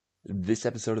This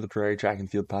episode of the Prairie Track and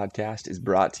Field Podcast is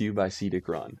brought to you by Scenic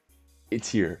Run. It's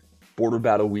here. Border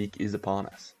Battle Week is upon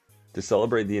us. To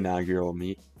celebrate the inaugural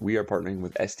meet, we are partnering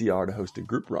with SDR to host a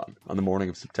group run on the morning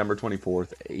of September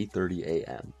 24th at 8:30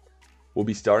 a.m. We'll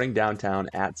be starting downtown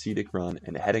at Scenic Run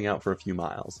and heading out for a few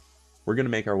miles. We're going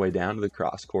to make our way down to the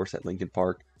cross course at Lincoln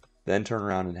Park, then turn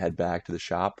around and head back to the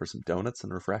shop for some donuts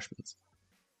and refreshments.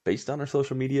 Based on our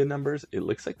social media numbers, it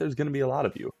looks like there's going to be a lot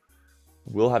of you.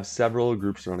 We'll have several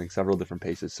groups running several different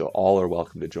paces, so all are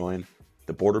welcome to join.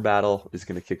 The border battle is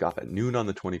going to kick off at noon on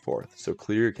the 24th, so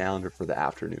clear your calendar for the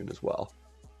afternoon as well.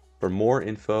 For more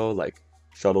info like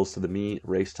shuttles to the meet,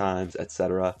 race times,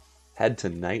 etc., head to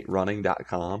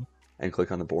nightrunning.com and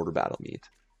click on the border battle meet.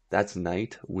 That's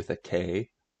night with a K,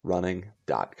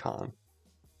 running.com.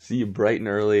 See you bright and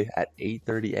early at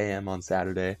 8:30 a.m. on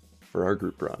Saturday for our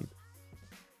group run.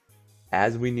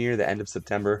 As we near the end of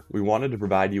September, we wanted to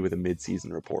provide you with a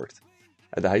mid-season report.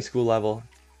 At the high school level,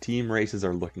 team races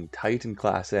are looking tight in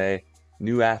Class A,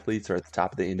 new athletes are at the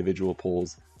top of the individual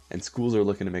polls, and schools are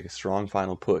looking to make a strong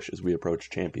final push as we approach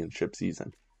championship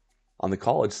season. On the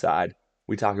college side,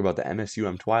 we talk about the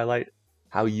MSUM Twilight,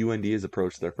 how UND has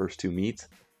approached their first two meets,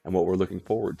 and what we're looking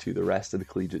forward to the rest of the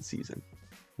collegiate season.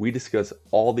 We discuss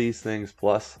all these things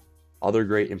plus other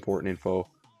great important info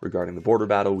regarding the border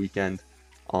battle weekend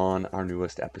on our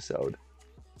newest episode.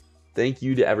 Thank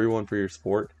you to everyone for your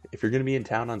support. If you're going to be in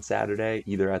town on Saturday,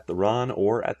 either at the run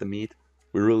or at the meet,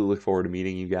 we really look forward to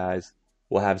meeting you guys.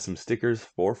 We'll have some stickers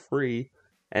for free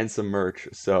and some merch,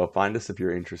 so find us if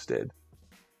you're interested.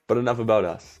 But enough about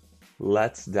us.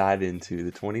 Let's dive into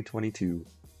the 2022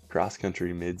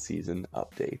 cross-country mid-season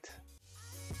update.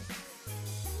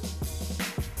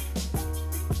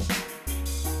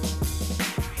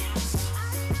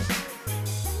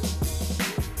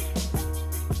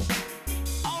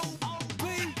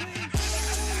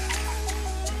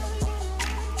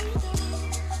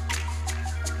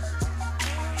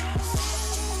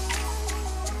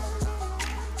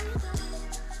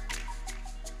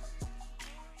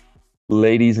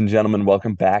 Ladies and gentlemen,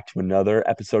 welcome back to another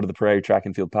episode of the Prairie Track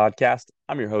and Field Podcast.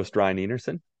 I'm your host, Ryan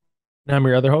Enerson. And I'm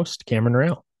your other host, Cameron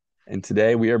Rail. And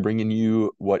today we are bringing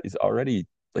you what is already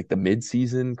like the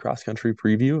mid-season cross-country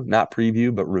preview, not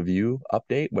preview, but review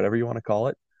update, whatever you want to call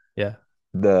it. Yeah.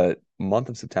 The month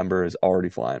of September is already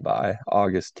flying by.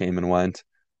 August came and went.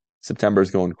 September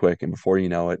is going quick, and before you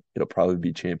know it, it'll probably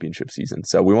be championship season.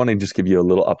 So we want to just give you a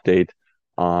little update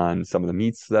on some of the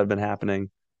meets that have been happening,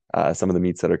 some of the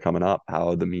meets that are coming up,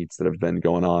 how the meets that have been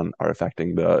going on are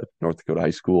affecting the North Dakota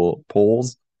high school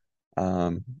polls.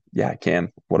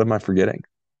 Cam, what am I forgetting?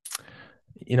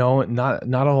 Not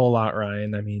a whole lot,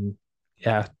 Ryan. I mean,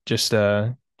 yeah, just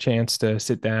a chance to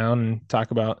sit down and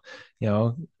talk about,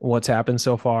 what's happened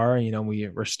so far.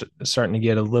 We're starting to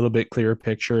get a little bit clearer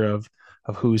picture of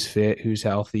who's fit, who's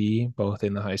healthy, both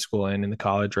in the high school and in the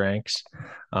college ranks.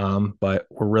 But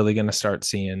we're really going to start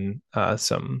seeing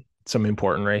some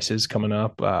important races coming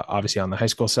up. Obviously on the high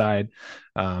school side,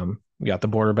 we got the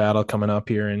border battle coming up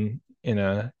here in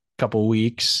a couple of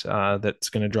weeks. That's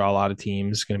going to draw a lot of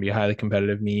teams. It's going to be a highly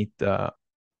competitive meet.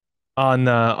 On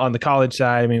the college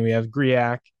side, I mean, we have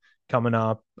GRIAC coming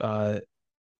up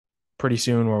pretty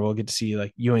soon, where we'll get to see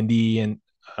like UND and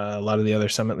a lot of the other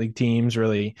Summit League teams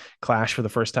really clash for the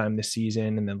first time this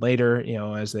season. And then later,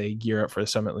 as they gear up for the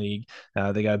Summit League,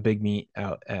 they got a big meet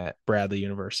out at Bradley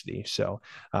University. So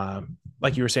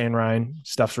like you were saying, Ryan,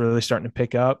 stuff's really starting to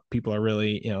pick up. People are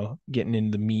really, getting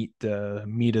into the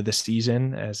meat of the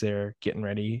season as they're getting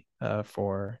ready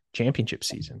for championship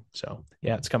season. So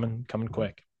yeah, it's coming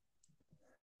quick.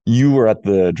 You were at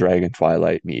the Dragon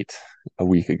Twilight meet a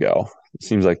week ago. It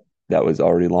seems like that was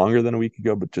already longer than a week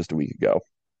ago, but just a week ago.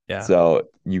 Yeah. So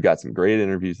you got some great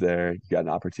interviews there. You got an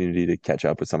opportunity to catch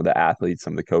up with some of the athletes,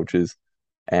 some of the coaches.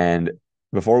 And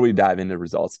before we dive into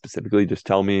results specifically, just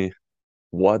tell me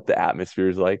what the atmosphere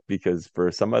is like, because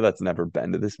for somebody that's never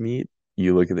been to this meet,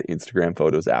 you look at the Instagram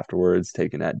photos afterwards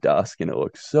taken at dusk and it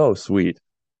looks so sweet.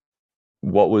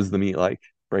 What was the meet like?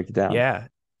 Break it down. Yeah.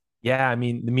 Yeah, I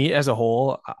mean, the meet as a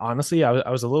whole, honestly, I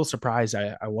was a little surprised.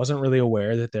 I wasn't really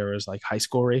aware that there was like high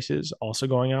school races also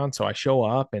going on. So I show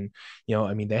up and,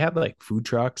 I mean, they had like food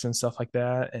trucks and stuff like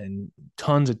that, and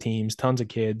tons of teams, tons of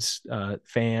kids,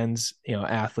 fans,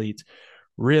 athletes.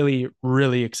 Really,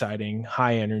 really exciting,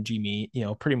 high energy meet,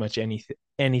 pretty much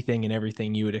anything and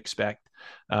everything you would expect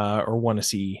or want to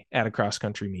see at a cross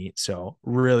country meet. So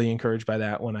really encouraged by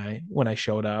that when I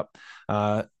showed up.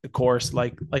 The course,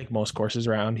 like most courses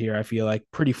around here, I feel like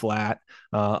pretty flat.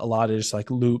 A lot of just like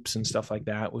loops and stuff like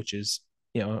that, which is,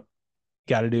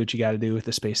 got to do what you got to do with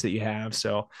the space that you have.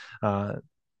 So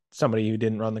somebody who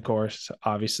didn't run the course,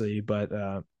 obviously, but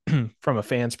from a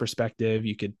fan's perspective,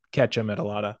 you could catch them at a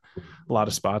lot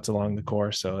of spots along the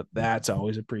course, so that's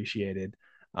always appreciated.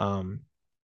 Um,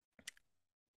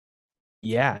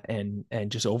 yeah, and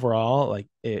just overall, like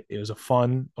it was a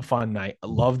fun night. I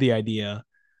love the idea,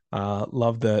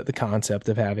 love the concept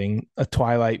of having a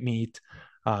twilight meet.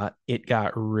 It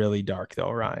got really dark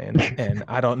though, Ryan, and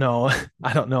I don't know,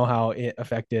 I don't know how it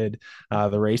affected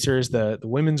the racers. The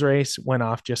women's race went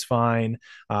off just fine.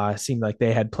 Seemed like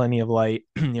they had plenty of light.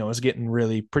 It was getting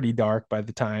really pretty dark by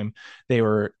the time they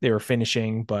were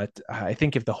finishing. But I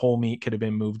think if the whole meet could have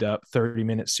been moved up 30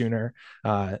 minutes sooner,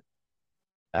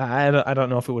 I don't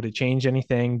know if it would have changed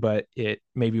anything, but it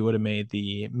maybe would have made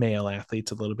the male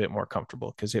athletes a little bit more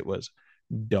comfortable because it was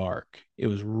dark. It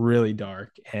was really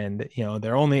dark, and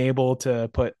they're only able to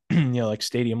put like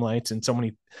stadium lights in so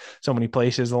many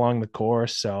places along the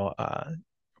course. So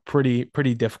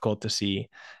pretty difficult to see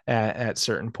at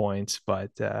certain points,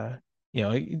 but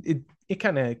it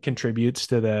kind of contributes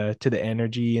to the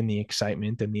energy and the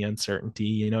excitement and the uncertainty.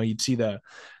 You'd see the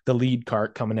lead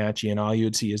cart coming at you, and all you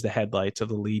would see is the headlights of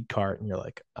the lead cart, and you're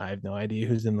like, I have no idea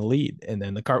who's in the lead. And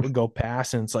then the cart would go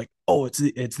past, and it's like, oh,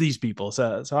 it's these people.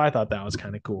 So I thought that was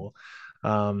kind of cool.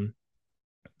 Um,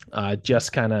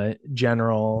 just kind of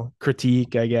general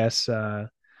critique, I guess.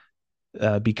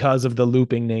 Because of the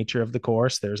looping nature of the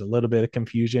course, there's a little bit of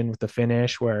confusion with the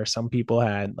finish where some people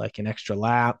had like an extra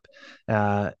lap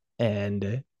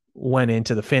and went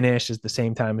into the finish at the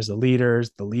same time as the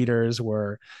leaders. The leaders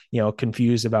were,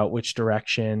 confused about which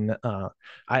direction.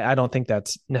 I don't think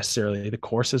that's necessarily the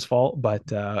course's fault, but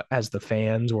as the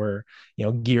fans were,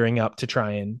 gearing up to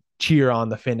try and cheer on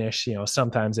the finish,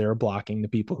 sometimes they were blocking the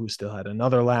people who still had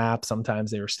another lap. Sometimes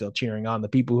they were still cheering on the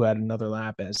people who had another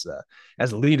lap as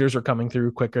the leaders were coming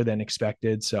through quicker than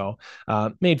expected. So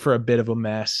made for a bit of a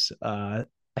mess. I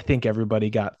think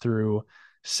everybody got through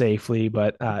safely,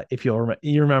 but if you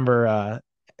remember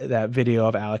that video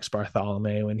of Alex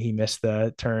Bartholomew when he missed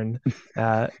the turn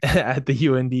at the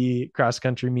UND cross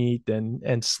country meet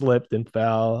and slipped and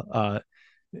fell.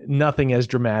 Nothing as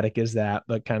dramatic as that,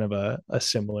 but kind of a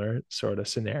similar sort of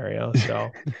scenario. So,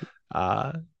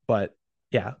 uh, but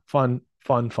yeah, fun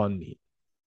meet.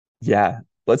 Yeah,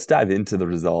 let's dive into the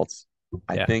results.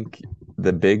 I Yeah. think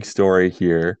the big story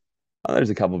here, there's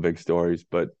a couple big stories,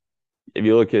 but if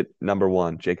you look at number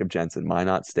one, Jacob Jensen,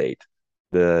 Minot State,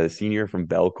 the senior from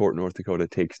Belcourt, North Dakota,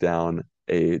 takes down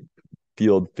a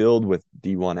field filled with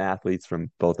D1 athletes from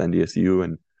both NDSU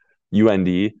and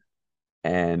UND.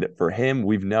 And for him,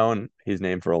 we've known his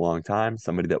name for a long time,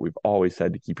 somebody that we've always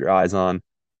said to keep your eyes on.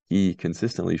 He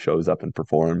consistently shows up and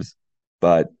performs.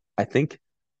 But I think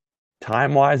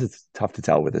time wise, it's tough to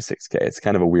tell with a 6K. It's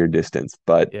kind of a weird distance,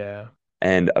 but Yeah.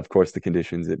 and of course the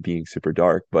conditions it being super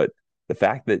dark. But the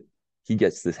fact that he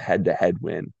gets this head to head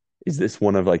win, is this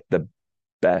one of like the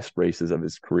best races of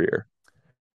his career?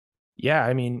 Yeah,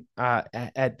 I mean,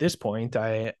 at this point,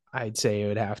 I'd say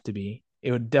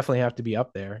it would definitely have to be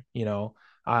up there.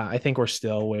 I think we're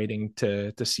still waiting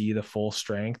to see the full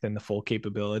strength and the full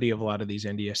capability of a lot of these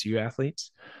NDSU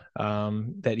athletes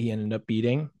that he ended up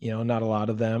beating. Not a lot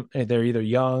of them. They're either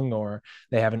young or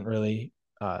they haven't really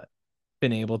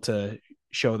been able to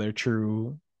show their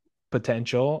true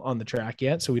potential on the track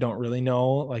yet. So we don't really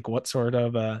know like what sort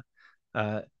of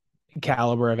uh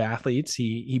caliber of athletes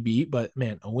he beat, but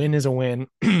man, a win is a win.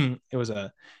 It was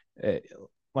a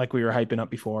like we were hyping up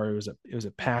before. It was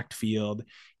a packed field.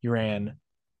 He ran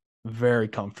very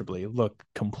comfortably, looked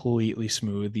completely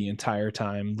smooth the entire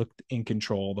time, looked in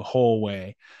control the whole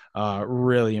way.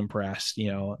 Really impressed.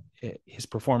 His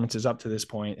performances up to this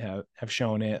point have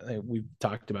shown it. We've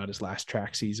talked about his last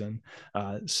track season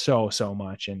so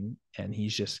much, and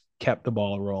he's just kept the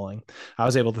ball rolling. I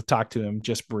was able to talk to him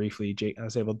just briefly. I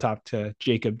was able to talk to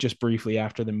Jacob just briefly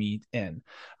after the meet, and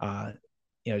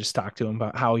just talk to him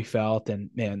about how he felt.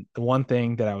 And man, the one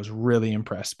thing that I was really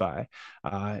impressed by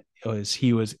was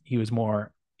he was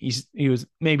more he was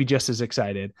maybe just as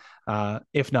excited,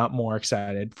 if not more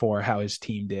excited for how his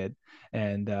team did.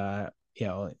 And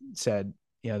said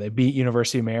they beat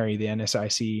University of Mary, the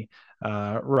NSIC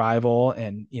rival,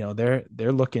 and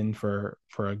they're looking for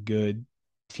a good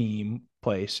team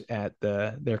place at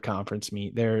their conference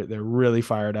meet. They're really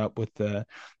fired up with the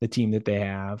team that they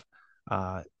have.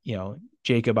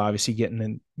 Jacob obviously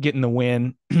getting the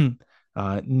win.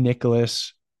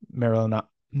 Nicholas Marilana,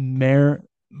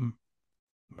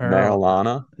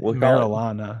 Marilana, we'll call it.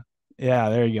 Marilana. Yeah,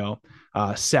 there you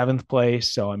go. Seventh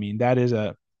place. So I mean that is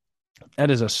a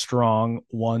strong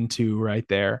 1-2 right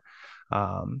there.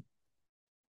 Um,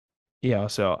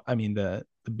 so I mean the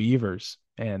Beavers,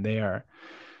 and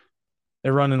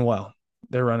they're running well.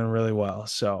 They're running really well.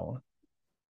 So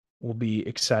we'll be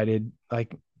excited.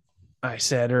 Like I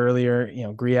said earlier,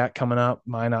 Griak coming up.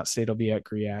 Minot State will be at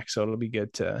Griak, so it'll be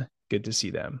good to see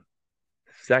them.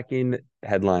 Second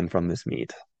headline from this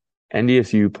meet.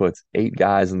 NDSU puts 8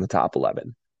 guys in the top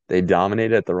 11. They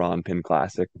dominated at the Ron Pin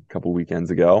Classic a couple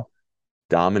weekends ago,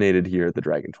 dominated here at the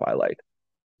Dragon Twilight.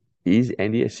 Is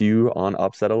NDSU on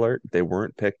upset alert? They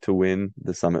weren't picked to win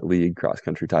the Summit League cross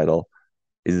country title.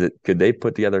 Could they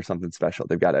put together something special?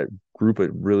 They've got a group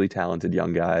of really talented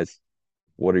young guys.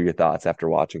 What are your thoughts after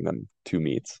watching them two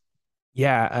meets?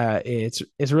 Yeah, it's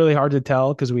really hard to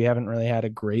tell because we haven't really had a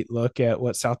great look at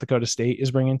what South Dakota State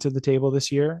is bringing to the table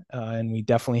this year, and we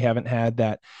definitely haven't had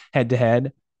that head to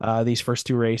head. These first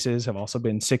two races have also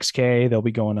been 6K. They'll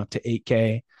be going up to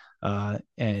 8K,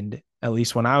 and at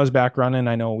least when I was back running,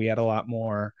 I know we had a lot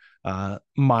more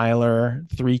miler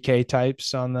 3K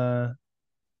types on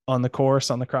the course,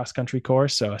 on the cross country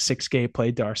course. So a 6K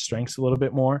played to our strengths a little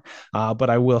bit more. But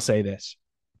I will say this: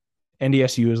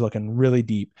 NDSU is looking really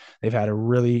deep. They've had a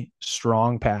really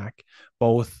strong pack,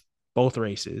 both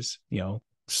races,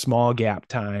 small gap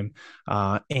time,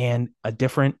 and a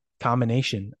different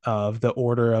combination of the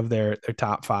order of their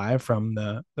top five from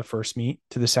the first meet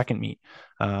to the second meet.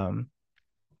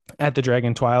 At the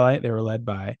Dragon Twilight, they were led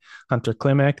by Hunter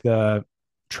Klimek, the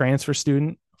transfer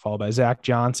student, followed by Zach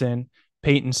Johnson,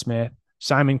 Peyton Smith,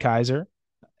 Simon Kaiser,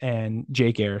 and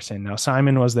Jake Harrison. Now,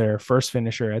 Simon was their first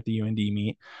finisher at the UND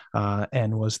meet,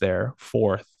 and was their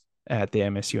fourth at the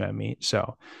MSUM meet.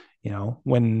 So,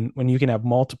 when you can have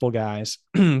multiple guys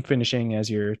finishing as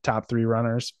your top three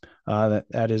runners,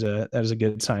 that is a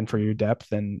good sign for your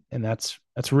depth, and that's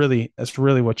really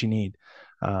what you need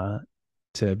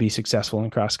to be successful in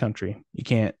cross country. You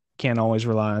can't always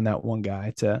rely on that one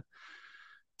guy to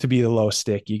be the low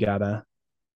stick. You gotta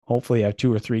hopefully have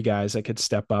two or three guys that could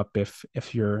step up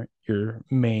if your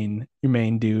main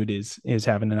dude is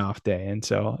having an off day. And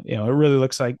so, it really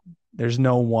looks like there's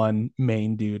no one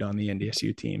main dude on the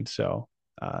NDSU team. So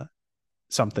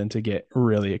something to get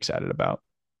really excited about.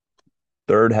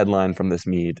 Third headline from this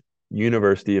meet.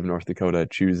 University of North Dakota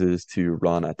chooses to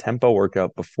run a tempo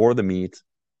workout before the meet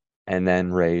and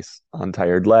then race on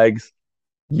tired legs.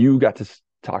 You got to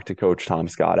talk to Coach Tom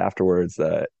Scott afterwards,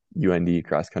 the UND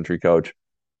cross country coach.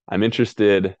 I'm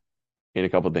interested in a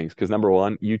couple of things because number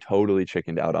one, you totally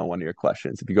chickened out on one of your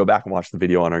questions. If you go back and watch the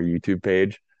video on our YouTube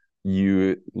page,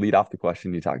 you lead off the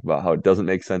question. You talk about how it doesn't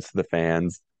make sense to the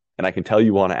fans, and I can tell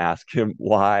you want to ask him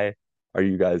why are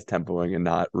you guys tempoing and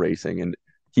not racing? And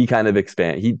he kind of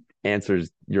he answers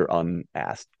your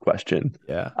unasked question.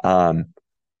 Yeah.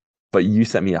 But you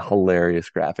sent me a hilarious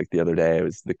graphic the other day. It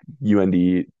was the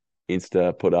UND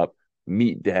Insta put up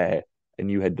meet day,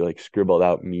 and you had to like scribbled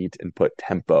out meet and put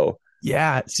tempo.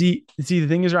 Yeah. See, the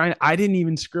thing is, Ryan, I didn't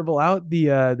even scribble out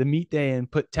the meet day and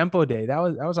put tempo day. That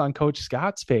was on Coach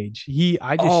Scott's page.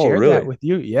 I just Oh, shared that really? with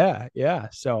you. Yeah, yeah.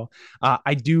 So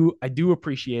I do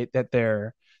appreciate that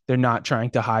they're not trying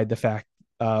to hide the fact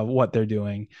what they're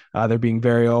doing. They're being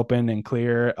very open and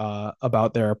clear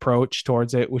about their approach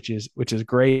towards it, which is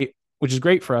great. Which is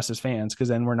great for us as fans because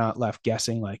then we're not left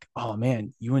guessing like, oh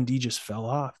man, UND just fell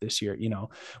off this year.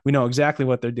 We know exactly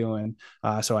what they're doing.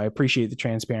 So I appreciate the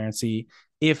transparency.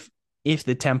 If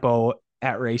the tempo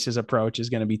at races approach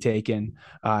is going to be taken,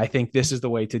 I think this is the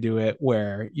way to do it,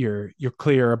 where you're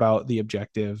clear about the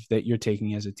objective that you're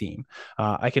taking as a team.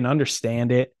 I can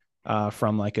understand it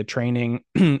from like a training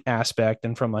aspect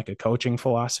and from like a coaching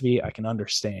philosophy. I can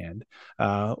understand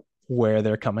where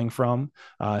they're coming from,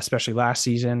 especially last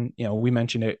season. We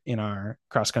mentioned it in our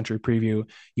cross country preview.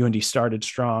 UND started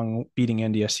strong, beating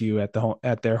NDSU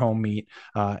at their home meet,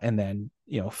 and then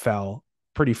fell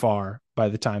pretty far by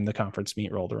the time the conference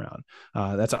meet rolled around.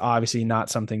 That's obviously not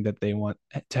something that they want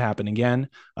to happen again.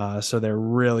 So they're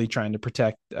really trying to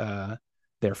protect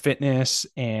their fitness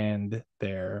and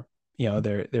their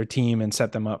team and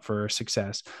set them up for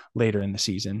success later in the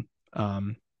season.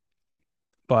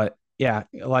 But yeah,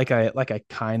 like I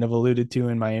kind of alluded to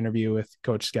in my interview with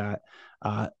Coach Scott,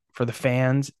 for the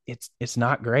fans, it's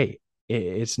not great.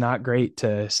 It's not great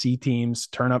to see teams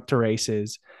turn up to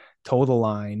races, toe the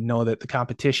line, know that the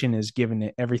competition is giving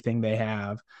it everything they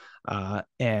have,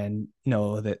 and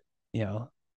know that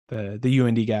the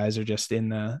UND guys are just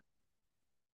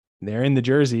they're in the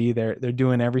jersey, they're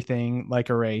doing everything like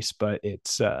a race, but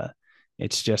it's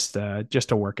just a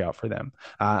workout for them.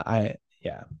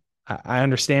 I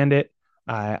understand it.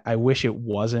 I wish it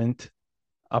wasn't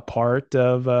a part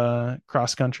of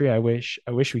cross country. I wish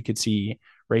we could see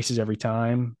races every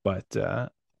time, but I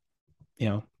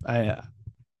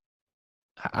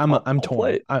I'm I'll torn.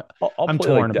 play. I'll I'm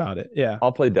play like torn about it. Yeah.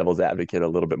 I'll play devil's advocate a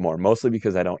little bit more, mostly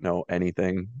because I don't know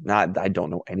anything. Not I don't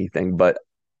know anything, but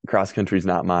cross country is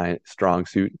not my strong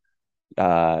suit.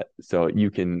 So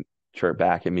you can chirp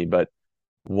back at me, but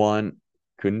one,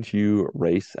 couldn't you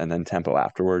race and then tempo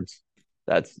afterwards?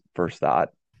 That's first thought.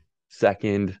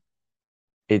 Second,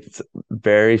 it's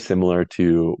very similar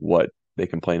to what they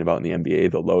complain about in the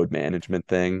NBA, the load management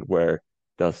thing, where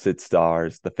they'll sit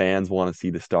stars. The fans want to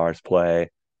see the stars play,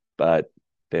 but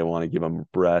they want to give them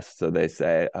rest. So they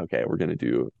say, okay, we're going to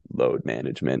do load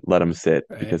management. Let them sit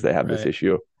Right. because they have this Right.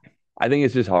 issue. I think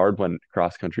it's just hard when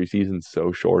cross country season's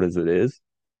so short as it is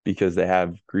because they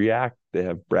have GRIAC, they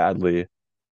have Bradley,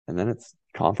 and then it's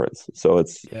conference. So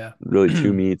it's Yeah. really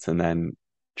two meets and then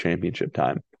championship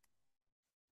time.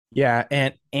 Yeah,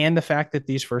 and the fact that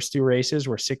these first two races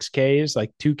were 6Ks,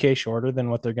 like 2K shorter than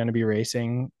what they're going to be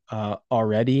racing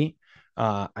already.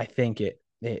 I think it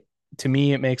to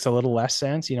me it makes a little less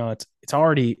sense. It's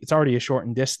already a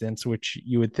shortened distance, which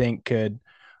you would think could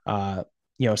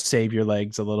save your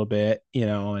legs a little bit,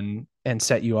 and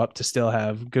set you up to still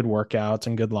have good workouts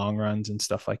and good long runs and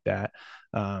stuff like that.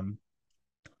 Um,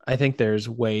 I think there's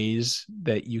ways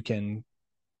that you can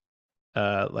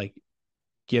like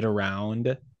get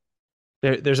around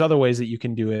there's other ways that you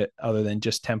can do it other than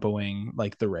just tempoing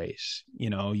like the race. You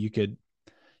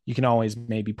can always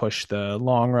maybe push the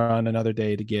long run another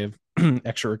day to give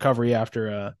extra recovery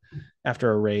after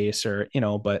a race, or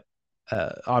but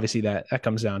obviously that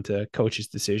comes down to coach's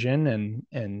decision,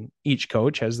 and each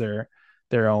coach has their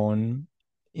own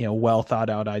well thought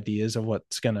out ideas of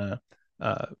what's gonna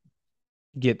uh,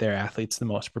 get their athletes the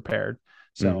most prepared.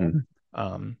 So Mm-hmm.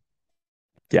 um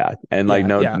Yeah, and like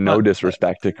yeah, yeah, no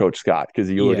disrespect to Coach Scott because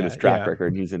you look at his yeah, track yeah,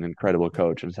 record, he's an incredible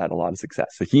coach and has had a lot of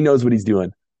success. So he knows what he's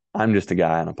doing. I'm just a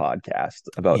guy on a podcast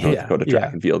about North yeah, Dakota track yeah.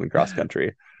 and field and cross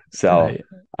country. So,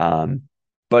 Right.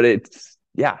 but it's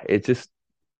just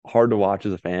hard to watch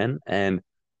as a fan, and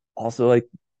also like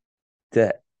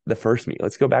the first meet.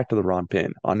 Let's go back to the Ron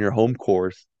Pin on your home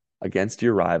course against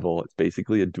your rival. It's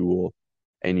basically a duel,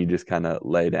 and you just kind of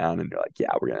lay down and you're like, yeah,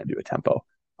 we're gonna do a tempo.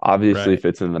 Obviously Right.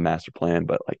 fits into the master plan,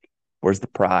 but like, where's the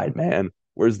pride, man?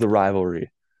 Where's the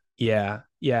rivalry? Yeah.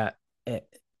 Yeah.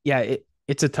 Yeah.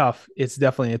 It's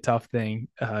definitely a tough thing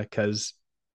because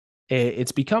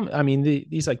it's become, I mean,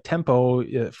 these like tempo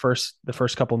the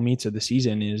first couple meets of the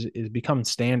season is become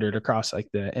standard across like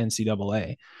the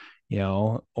NCAA,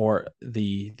 or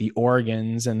the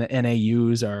Oregons and the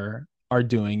NAUs are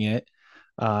doing it.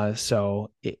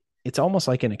 So it's almost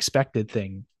like an expected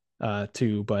thing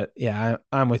too. But yeah,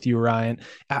 I'm with you, Ryan.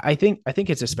 I think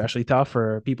it's especially tough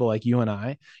for people like you and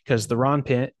I because the Ron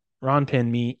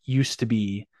Pin meet used to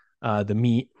be the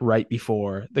meet right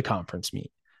before the conference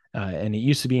meet, and it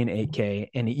used to be an 8K,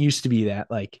 and it used to be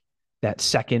that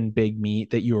second big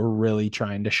meet that you were really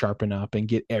trying to sharpen up and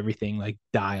get everything like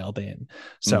dialed in.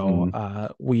 So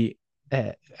Mm-hmm. we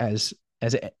as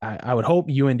I would hope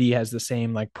UND has the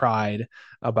same like pride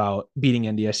about beating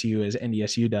NDSU as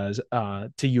NDSU does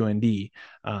to UND,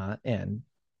 and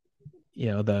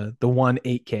the one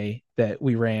 8K that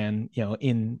we ran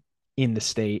in the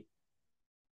state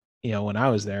when I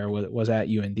was there was at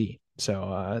UND.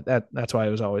 So that's why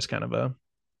it was always kind of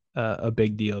a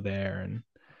big deal there, and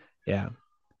yeah.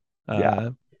 Yeah, Uh,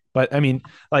 but I mean,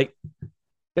 like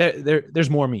there's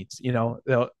more meets.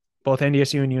 Both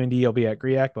NDSU and UND will be at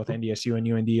GRIAC. Both NDSU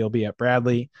and UND will be at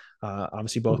Bradley.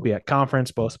 Obviously, both be at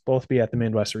conference. Both be at the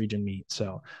Midwest region meet.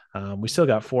 So we still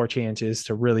got 4 chances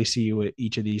to really see what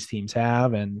each of these teams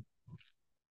have, and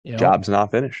you know, job's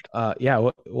not finished. yeah,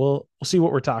 we'll see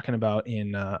what we're talking about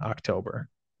in October.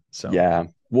 So Yeah,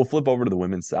 we'll flip over to the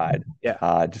women's side.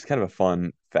 yeah, Just kind of a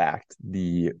fun fact.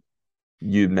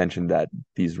 You mentioned that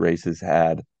these races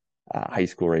had high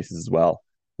school races as well.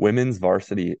 Women's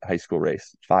varsity high school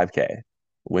race, 5K.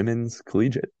 Women's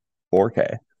collegiate,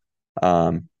 4K.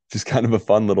 Just kind of a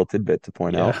fun little tidbit to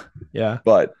point out. yeah, yeah,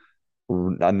 But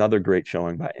another great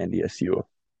showing by NDSU.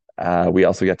 We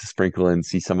also got to sprinkle and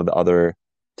see some of the other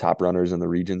top runners in the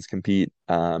regions compete.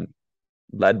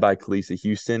 Led by Kalisa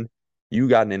Houston. You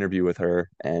got an interview with her,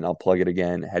 and I'll plug it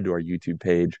again. Head to our YouTube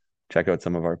page, check out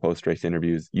some of our post race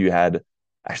interviews. You had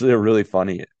actually a really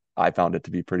funny, I found it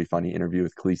to be pretty funny interview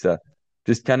with Kalisa.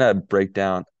 Just kind of break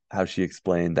down how she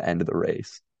explained the end of the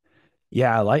race.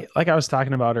 yeah. Like I was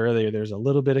talking about earlier, there's a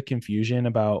little bit of confusion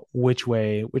about which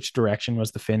direction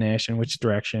was the finish, and which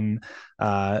direction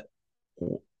uh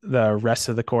the rest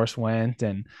of the course went.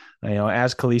 And,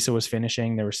 as Kalisa was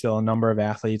finishing, there were still a number of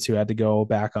athletes who had to go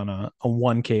back on a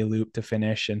 1K loop to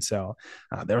finish. And so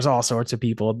there was all sorts of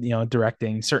people,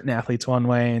 directing certain athletes one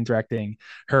way and directing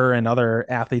her and other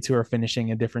athletes who are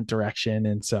finishing a different direction.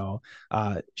 And so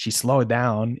she slowed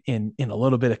down in a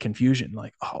little bit of confusion,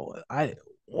 like, oh,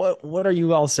 what are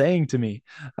you all saying to me?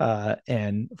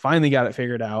 And finally got it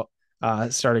figured out.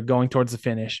 Started going towards the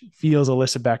finish, feels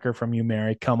Alyssa Becker from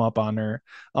UMary come up on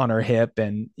her hip,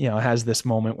 and has this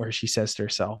moment where she says to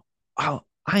herself, "Oh,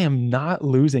 I am not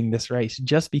losing this race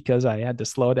just because I had to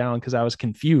slow down because I was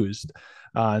confused."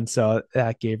 And so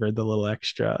that gave her the little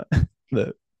extra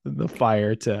the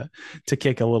fire to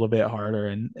kick a little bit harder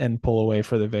and pull away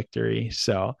for the victory.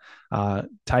 So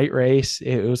tight race.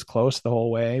 It was close the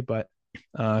whole way, but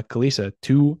Kalisa,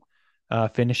 two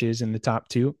finishes in the top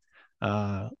two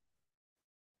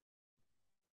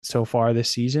so far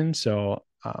this season. So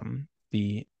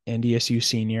the NDSU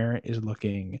senior is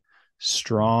looking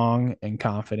strong and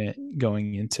confident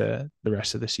going into the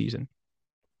rest of the season.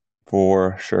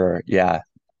 For sure. Yeah.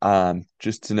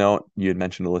 Just to note, you had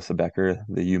mentioned Alyssa Becker,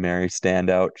 the UMary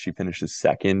standout. She finishes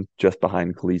second just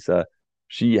behind Kalisa.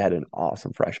 She had an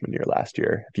awesome freshman year last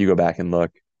year. If you go back and look,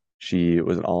 she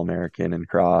was an All-American in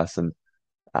cross, and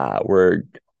we're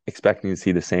expecting to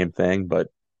see the same thing, but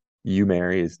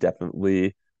UMary is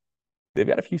definitely they've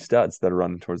got a few studs that are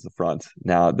running towards the front.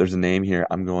 Now, there's a name here.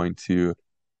 I'm going to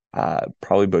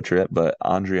probably butcher it, but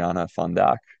Andriana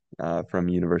Fundak from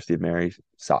University of Mary,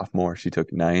 sophomore. She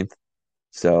took ninth.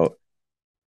 So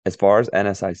as far as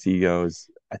NSIC goes,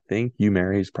 I think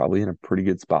UMary is probably in a pretty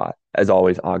good spot. As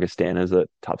always, Augustana is a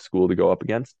tough school to go up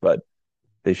against, but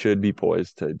they should be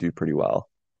poised to do pretty well.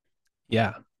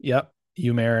 Yeah. Yep.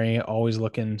 UMary always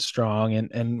looking strong,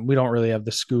 and we don't really have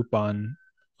the scoop on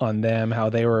them how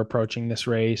they were approaching this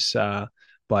race,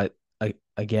 but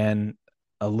again,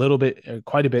 a little bit,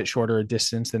 quite a bit shorter a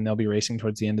distance than they'll be racing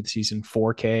towards the end of the season,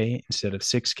 4K instead of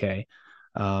 6K.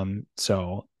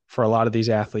 So for a lot of these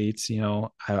athletes,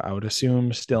 I would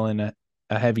assume still in a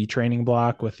heavy training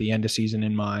block with the end of season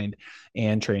in mind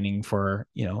and training for,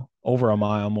 over a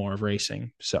mile more of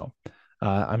racing. So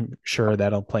I'm sure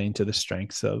that'll play into the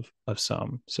strengths of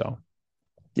some. So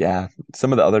Yeah,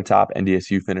 some of the other top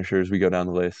NDSU finishers, we go down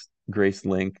the list. Grace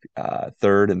Link,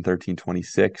 third and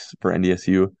 13:26 for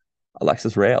NDSU.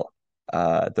 Alexis Rail,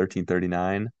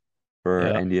 13:39 for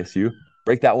yeah, NDSU.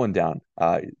 Break that one down.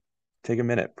 Take a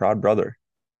minute. Proud brother.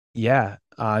 yeah.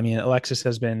 I mean, Alexis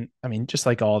has been, I mean, just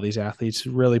like all these athletes,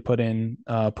 really put in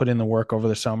the work over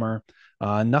the summer.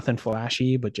 Nothing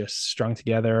flashy, but just strung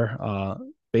together.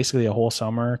 Basically a whole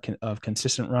summer of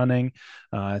consistent running,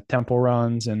 tempo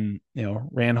runs, and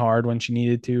ran hard when she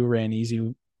needed to, ran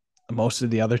easy most of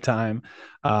the other time.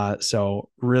 So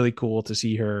really cool to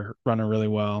see her running really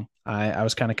well. I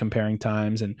was kind of comparing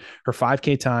times, and her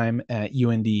 5K time at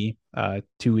UND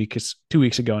 2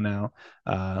 weeks ago now,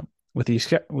 with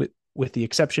the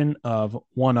exception of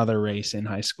one other race in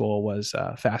high school, was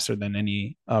faster than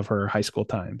any of her high school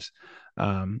times,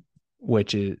 um,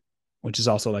 which is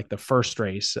also like the first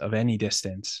race of any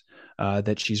distance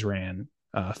that she's ran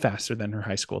faster than her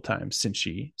high school times since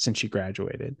she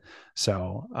graduated.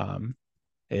 So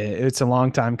it's a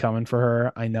long time coming for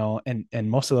her, I know, and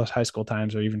most of those high school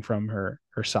times are even from her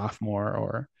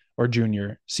sophomore or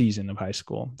junior season of high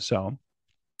school. So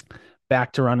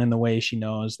back to running the way she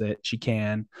knows that she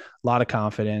can, a lot of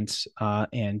confidence,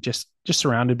 and just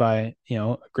surrounded by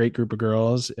a great group of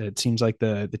girls. It seems like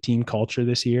the team culture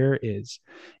this year is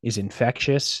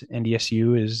infectious.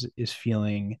 NDSU is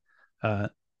feeling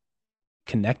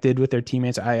connected with their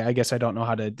teammates. I guess I don't know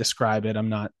how to describe it. I'm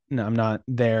not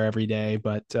there every day,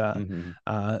 but Hmm.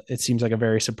 it seems like a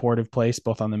very supportive place,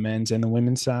 both on the men's and the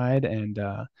women's side, and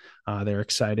they're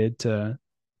excited to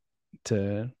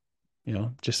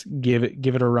just give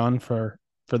it a run for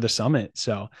the summit.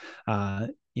 So a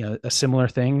similar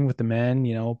thing with the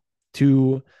men.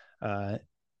 Two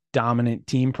dominant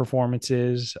team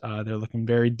performances. They're looking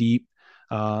very deep.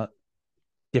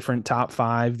 Different top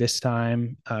five this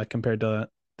time compared to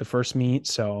the first meet.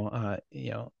 So,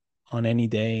 on any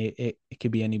day, it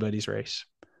could be anybody's race.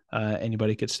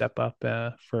 Anybody could step up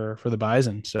for the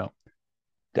Bison. So,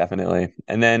 Definitely.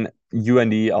 And then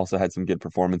UND also had some good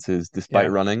performances despite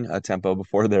yeah, running a tempo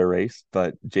before their race.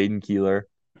 But Jaden Keeler,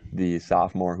 the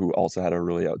sophomore who also had a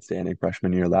really outstanding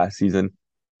freshman year last season,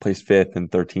 placed fifth in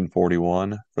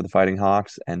 13:41 for the Fighting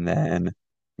Hawks. And then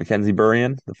Mackenzie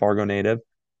Burrion, the Fargo native,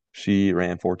 she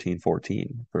ran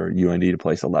 14:14 for UND to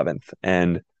place 11th.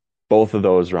 And both of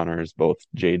those runners, both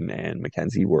Jaden and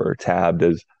Mackenzie, were tabbed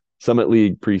as Summit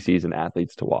League preseason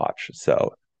athletes to watch.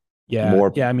 So Yeah,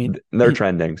 More, yeah. I mean, they're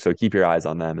trending, so keep your eyes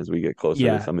on them as we get closer to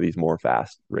yeah, some of these more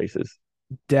fast races.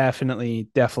 definitely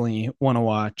want to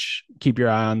watch. Keep your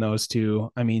eye on those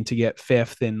two. I mean, to get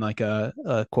fifth in like a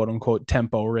quote unquote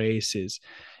tempo race is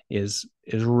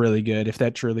really good. If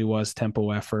that truly was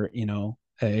tempo effort,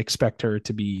 I expect her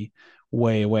to be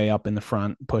way up in the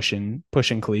front, pushing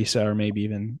Kalisa, or maybe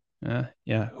even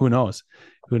yeah, who knows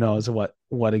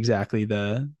what exactly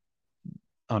the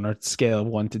on a scale of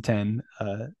 1 to 10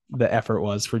 the effort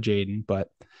was for Jaden. But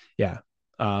yeah,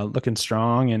 looking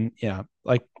strong. And yeah,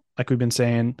 like we've been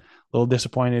saying, a little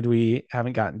disappointed we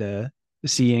haven't gotten to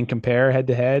see and compare head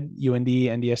to head UND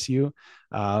NDSU,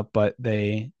 but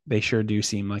they sure do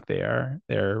seem like they're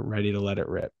ready to let it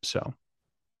rip. So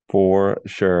For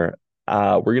sure.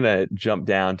 We're gonna jump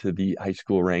down to the high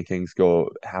school rankings, go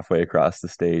halfway across the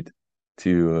state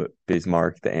to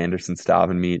Bismarck, the Anderson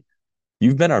Staben meet.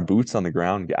 You've been our boots on the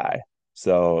ground guy.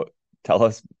 So tell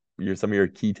us some of your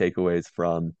key takeaways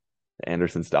from the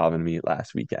Anderson Staben meet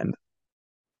last weekend.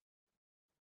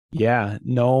 yeah,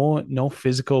 no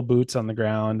physical boots on the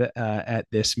ground at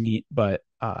this meet, but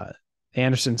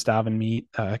Anderson Staven meet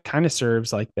kind of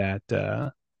serves like that.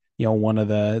 One of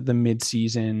the mid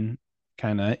season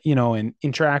kind of,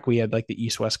 in track we had like the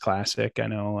East West Classic. I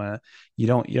know you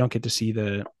don't get to see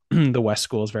the the West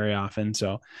schools very often,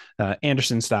 so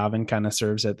Anderson Staven kind of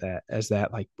serves at that as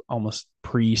that like almost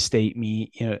pre-state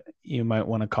meet. You might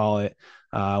want to call it,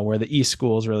 where the East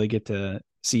schools really get to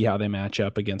see how they match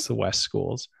up against the West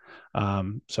schools.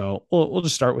 So we'll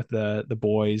just start with the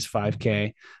boys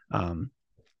 5K. Um,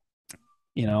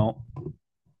 you know,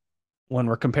 when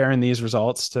we're comparing these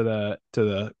results to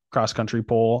the cross country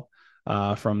poll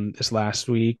from this last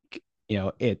week,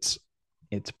 it's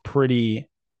pretty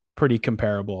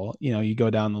comparable. You go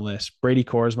down the list. Brady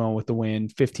Korsmo with the win,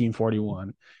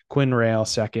 1541. Quinn Rail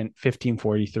second,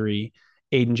 1543.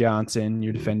 Aiden Johnson,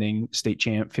 your defending state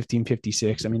champ,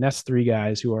 1556. I mean, that's three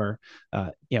guys who are,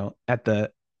 at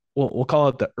the we'll call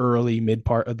it the early mid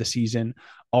part of the season,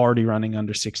 already running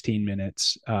under 16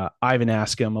 minutes. Ivan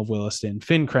Askham of Williston,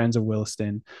 Finn Krenz of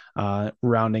Williston,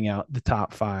 rounding out the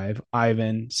top five.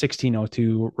 Ivan,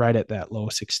 1602, right at that low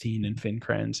 16, and Finn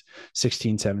Krenz,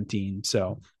 1617.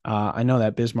 So I know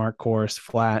that Bismarck course,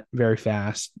 flat, very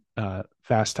fast.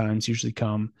 Fast times usually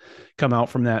come out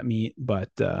from that meet, but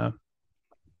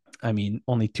I mean,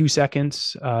 only 2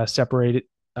 seconds separated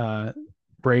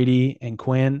Brady and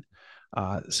Quinn.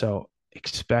 So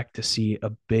expect to see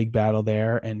a big battle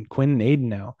there. And Quinn and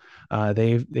Aiden now,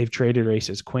 they've traded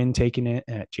races. Quinn taking it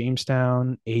at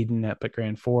Jamestown, Aiden at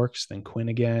Grand Forks, then Quinn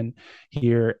again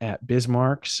here at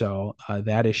Bismarck. So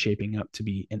that is shaping up to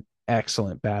be an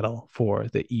excellent battle for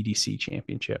the EDC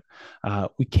championship.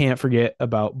 We can't forget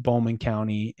about Bowman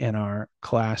County and our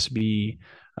Class B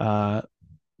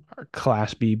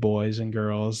boys and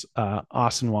girls.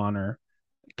 Austin Warner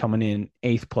coming in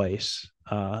eighth place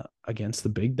against the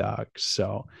big dogs.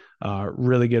 So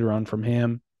really good run from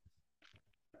him.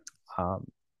 Um,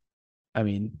 I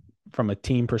mean, from a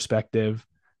team perspective,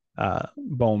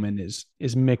 Bowman is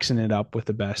mixing it up with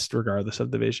the best, regardless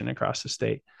of division across the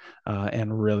state,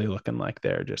 and really looking like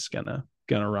they're just gonna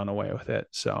run away with it.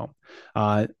 So,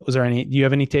 do you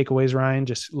have any takeaways, Ryan?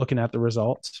 Just looking at the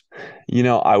results.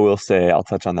 I will say I'll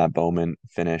touch on that Bowman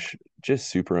finish. Just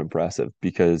super impressive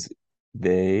because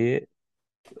they,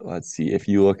 let's see, if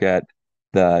you look at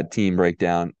the team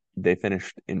breakdown, they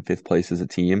finished in fifth place as a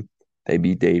team. They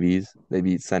beat Davies, they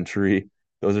beat Century.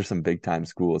 Those are some big time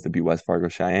schools. They beat West Fargo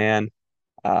Cheyenne.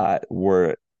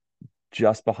 Were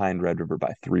just behind Red River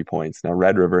by 3 points. Now,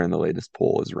 Red River in the latest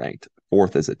poll is ranked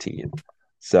fourth as a team.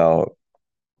 So,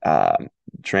 um,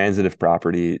 transitive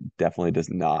property definitely does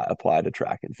not apply to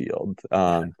track and field,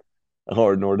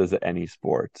 or nor does it any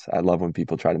sport. I love when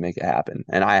people try to make it happen,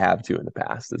 and I have too in the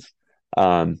past.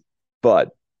 Um, but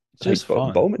It's like just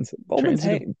fun. Bowman's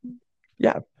Transitive. hanging,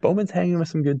 yeah, Bowman's hanging with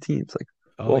some good teams. Like,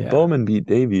 Oh well, if yeah. Bowman beat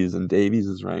Davies and Davies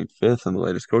is ranked fifth in the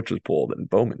latest coaches poll, then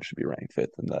Bowman should be ranked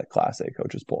fifth in the Class A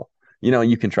coaches poll.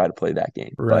 You can try to play that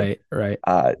game, but Right.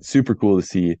 super cool to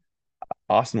see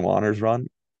Austin Wanner's run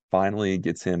finally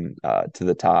gets him to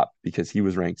the top because he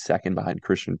was ranked second behind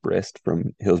Christian Brist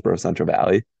from Hillsborough Central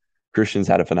Valley. Christian's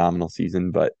had a phenomenal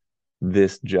season, but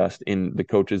this just in the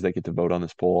coaches that get to vote on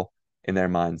this poll, in their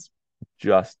minds,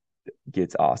 just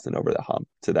gets Austin over the hump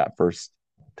to that first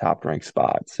top ranked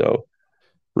spot. So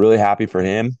really happy for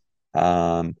him.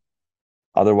 Um,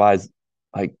 Otherwise,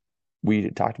 like we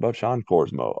talked about Sean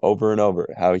Korsmo over and over,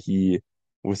 how he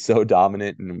was so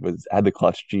dominant and was had the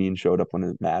clutch gene, showed up when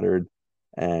it mattered,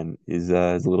 and his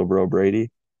little bro Brady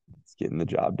is getting the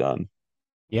job done.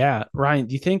 Yeah, Ryan,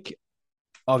 do you think?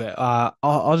 Okay,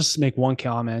 I'll just make one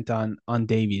comment on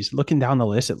Davies. Looking down the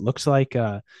list, it looks like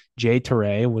Jay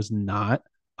Teray was not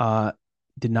uh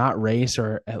did not race,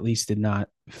 or at least did not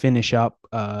finish up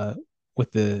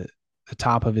with the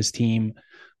top of his team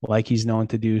like he's known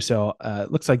to do. So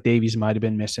it looks like Davies might have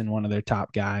been missing one of their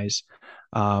top guys.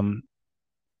 Um,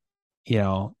 you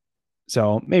know,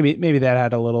 so maybe that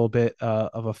had a little bit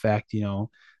of effect.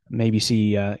 Maybe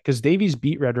see because Davies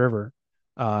beat Red River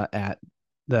at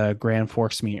the Grand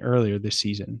Forks meet earlier this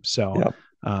season. So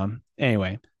Yep.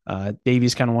 anyway,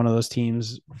 Davies kind of one of those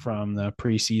teams from the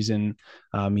preseason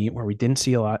meet where we didn't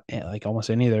see a lot, like almost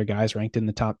any of their guys ranked in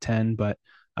the top 10, but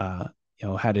uh,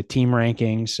 had a team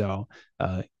ranking, so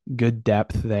good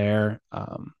depth there.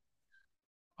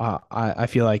 I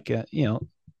feel like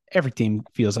every team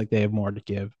feels like they have more to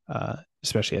give,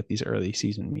 especially at these early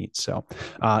season meets. So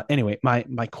anyway,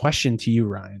 my question to you,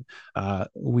 Ryan,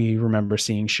 we remember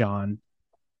seeing Sean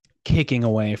kicking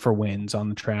away for wins on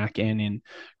the track and in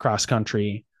cross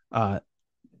country.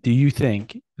 Do you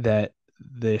think that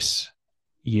this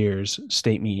year's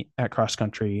state meet at cross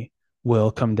country will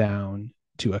come down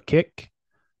to a kick?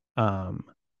 Um,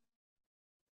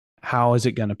 how is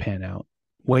it going to pan out?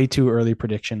 Way too early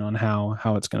prediction on how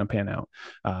it's going to pan out,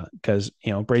 because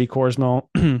Brady Korsmo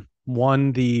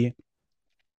won the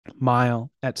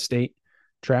mile at state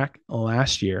track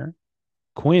last year.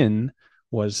 Quinn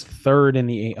was third in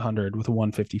the 800 with a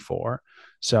 154.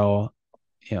 So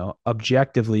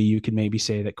objectively, you could maybe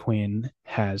say that Quinn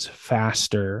has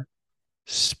faster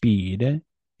speed.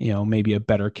 Maybe a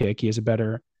better kick. He has a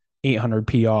better 800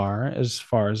 PR as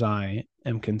far as I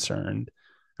am concerned,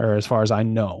 or as far as I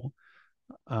know.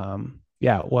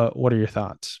 Yeah. What are your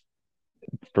thoughts?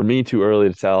 For me, too early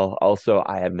to tell. Also,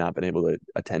 I have not been able to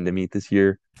attend a meet this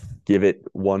year. Give it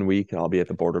 1 week and I'll be at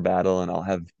the border battle and I'll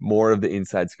have more of the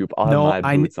inside scoop. I'll have No,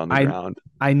 my boots on the ground.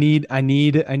 I need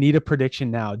a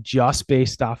prediction now, just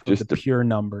based off of the Just pure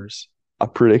numbers. a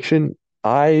prediction.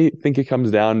 I think it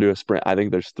comes down to a sprint. I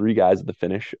think there's three guys at the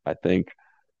finish. I think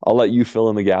I'll let you fill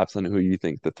in the gaps on who you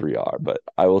think the three are, but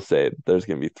I will say there's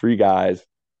going to be three guys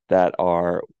that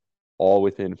are all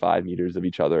within 5 meters of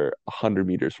each other, 100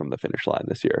 meters from the finish line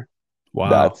this year.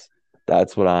 Wow.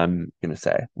 That's what I'm going to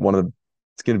say.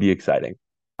 It's going to be exciting.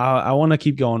 I want to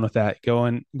keep going with that,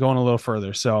 going a little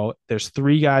further. So there's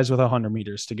three guys with 100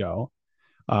 meters to go.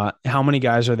 How many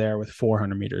guys are there with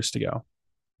 400 meters to go?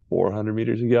 400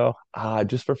 meters to go.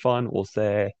 Just for fun, we'll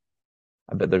say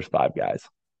I bet there's five guys.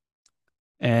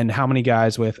 And how many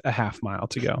guys with a half mile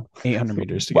to go? 800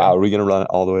 meters to Wow, go. are we going to run it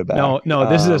all the way back? No,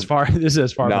 this is as far this is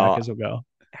as far back No, as we'll go.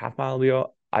 half mile to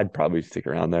go. I'd probably stick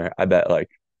around there. I bet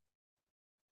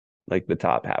like the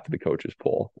top half of the coaches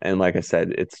pool. And like I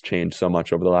said, it's changed so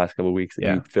much over the last couple of weeks that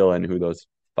Yeah. you fill in who those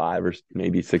five or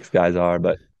maybe six guys are.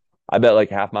 But I bet like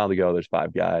half mile to go, there's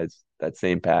five guys. That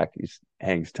same pack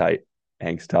hangs tight,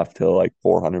 hangs tough till like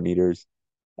 400 meters.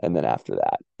 And then after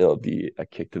that, it'll be a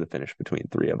kick to the finish between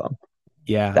three of them.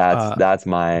 Yeah. That's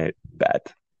my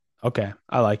bet. Okay.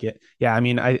 I like it. Yeah. I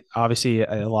mean, I obviously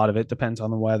a lot of it depends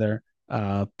on the weather.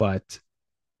 But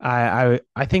I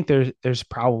think there's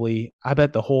probably, I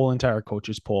bet the whole entire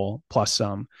coaches poll plus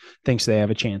some thinks they have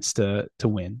a chance to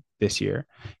win this year.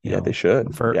 Yeah, they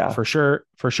should. For Yeah. for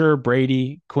sure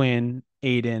Brady, Quinn,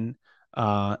 Aiden,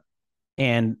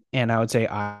 and I would say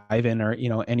Ivan, or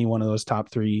any one of those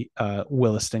top three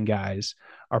Williston guys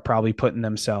are probably putting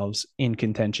themselves in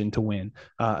contention to win.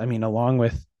 I mean, along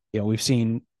with we've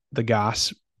seen the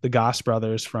Goss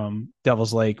brothers from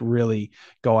Devil's Lake really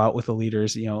go out with the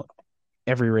leaders.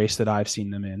 Every race that I've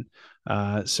seen them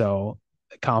in. So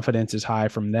confidence is high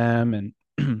from them.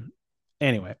 And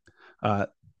anyway,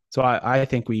 so I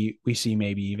think we see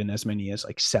maybe even as many as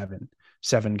like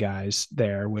seven guys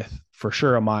there with for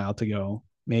sure a mile to go,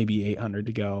 maybe 800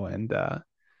 to go. And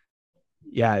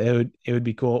yeah, it would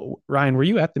be cool. Ryan, were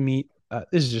you at the meet?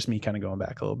 This is just me kind of going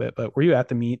back a little bit, but were you at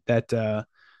the meet that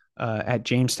at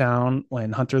Jamestown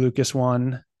when Hunter Lucas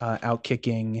won, out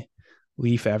kicking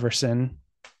Leaf Everson?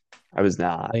 I was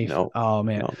not. Leaf. No, Oh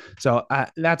man. no. So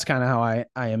that's kind of how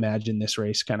I imagine this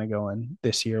race kind of going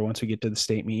this year once we get to the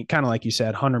state meet. Kind of like you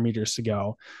said, 100 meters to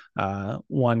go.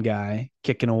 One guy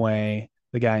kicking away,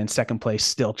 the guy in second place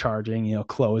still charging,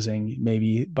 closing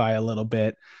maybe by a little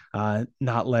bit,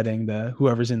 not letting the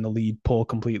whoever's in the lead pull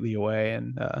completely away.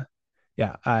 And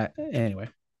yeah, anyway,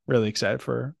 really excited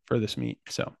for this meet.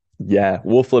 So Yeah,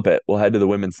 we'll flip it. We'll head to the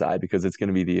women's side because it's going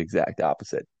to be the exact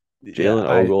opposite. yeah, Jalen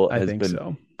I Ogle I has think been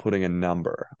so. putting a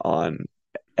number on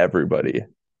everybody,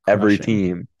 every Crushing.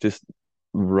 team, just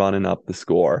running up the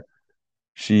score.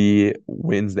 She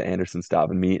wins the Anderson Stop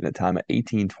and Meet in a time of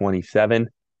 18:27.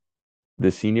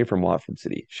 the senior from Watford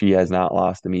City. She has not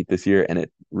lost a meet this year, and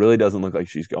it really doesn't look like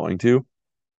she's going to.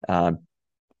 Um,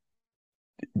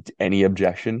 any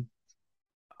objection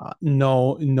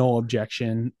No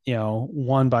objection.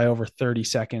 Won by over 30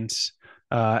 seconds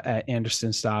at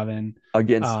Anderson Staven.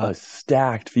 against Uh, a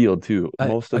stacked field too?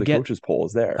 Most of the again, coaches' poll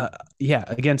is there. yeah,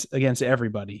 against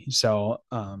everybody. So,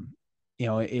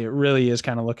 it really is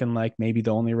kind of looking like maybe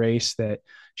the only race that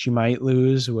she might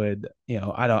lose would,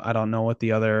 I don't know what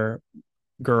the other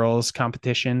girls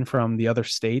competition from the other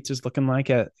states is looking like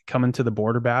at coming to the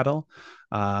border battle.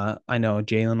 I know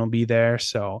Jalen will be there,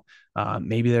 so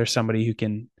maybe there's somebody who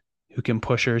can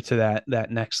push her to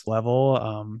that next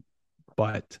level.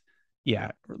 But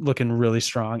yeah, looking really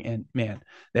strong. And man,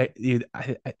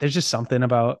 there's just something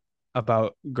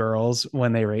about girls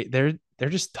when they rate. They're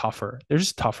just tougher. They're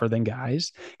just tougher than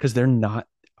guys because they're not.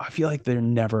 I feel like they're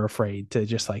never afraid to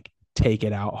just like take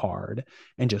it out hard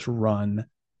and just run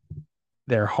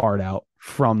their heart out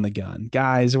from the gun.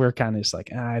 Guys, we're kind of just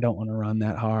like, I don't want to run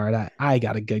that hard. I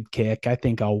got a good kick. I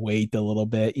think I'll wait a little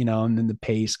bit, and then the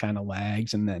pace kind of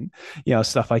lags and then,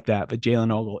 stuff like that. But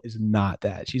Jalen Ogle is not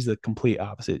that. She's the complete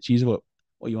opposite. She's what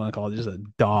you want to call it, just a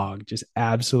dog, just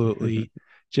absolutely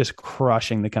just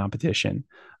crushing the competition,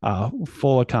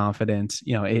 full of confidence.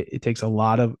 It takes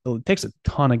it takes a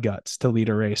ton of guts to lead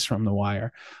a race from the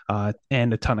wire,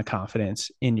 and a ton of confidence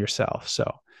in yourself.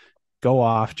 So go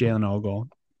off, Jalen Ogle.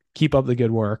 Keep up the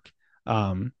good work.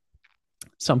 Um,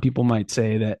 some people might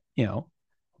say that,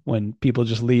 when people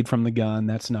just lead from the gun,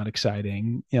 that's not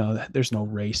exciting. There's no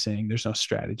racing, there's no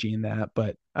strategy in that.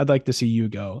 But I'd like to see you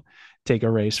go take a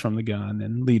race from the gun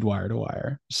and lead wire to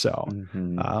wire. So,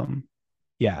 Mm-hmm.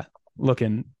 yeah,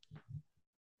 looking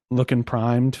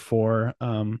primed for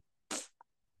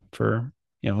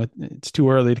it's too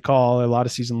early to call a lot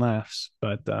of season laughs,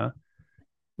 but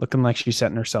looking like she's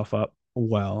setting herself up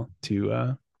well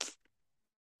to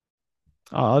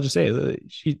I'll just say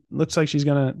she looks like she's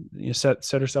gonna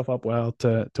set herself up well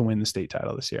to win the state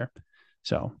title this year.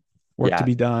 So work to Yeah,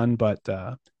 be done, but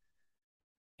yeah,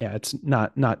 it's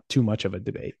not too much of a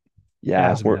debate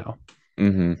yeah, as of now.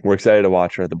 we're excited to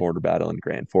watch her at the border battle in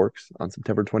Grand Forks on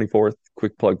September 24th.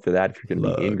 Quick plug for that. If you're going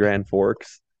to be in Plug. Grand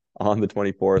Forks on the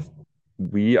 24th,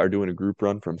 we are doing a group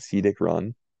run from Scenic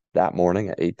Run that morning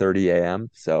at 8:30 a.m.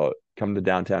 So come to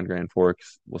downtown Grand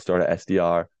Forks. We'll start at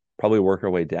SDR, probably work our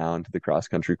way down to the cross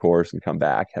country course and come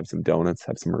back, have some donuts,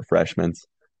 have some refreshments,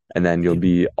 and then you'll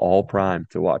be all primed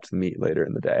to watch the meet later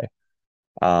in the day.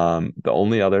 The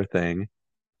only other thing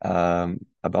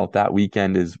about that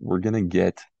weekend is we're gonna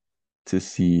get to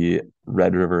see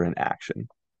Red River in action.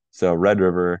 So Red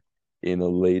River in the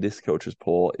latest coaches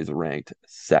poll is ranked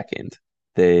second.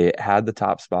 They had the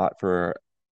top spot for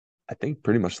I think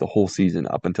pretty much the whole season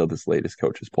up until this latest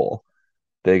coaches poll.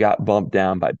 They got bumped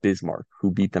down by Bismarck,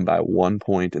 who beat them by 1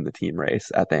 point in the team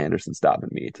race at the Anderson Stop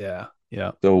and Meet. Yeah,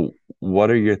 yeah. So what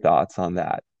are your thoughts on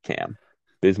that, Cam?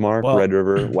 Bismarck, Well, Red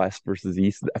River, West versus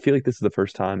East. I feel like this is the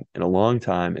first time in a long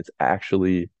time it's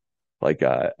actually like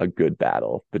a good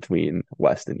battle between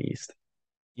West and East.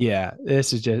 yeah,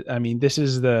 this is just, I mean, this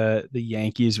is the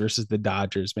Yankees versus the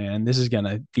Dodgers, man. This is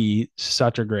gonna be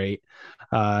such a great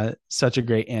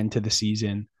end to the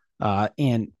season.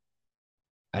 And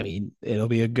I mean, it'll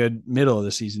be a good middle of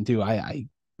the season too. I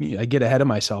get ahead of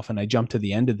myself and I jump to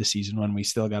the end of the season when we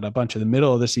still got a bunch of the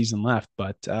middle of the season left.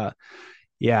 But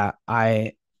yeah,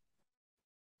 I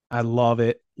love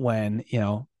it when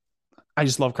I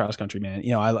just love cross country, man.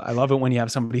 I love it when you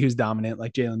have somebody who's dominant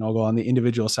like Jalen Ogle on the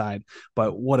individual side.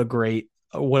 But what a great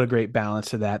balance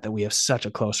to that we have such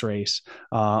a close race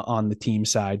on the team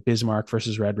side. Bismarck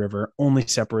versus Red River, only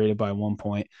separated by 1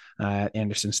 point at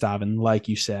Anderson Staven, like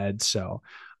you said. So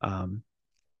um,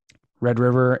 Red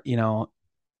River,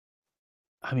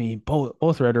 I mean,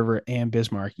 both Red River and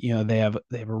Bismarck, they have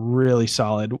a really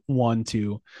solid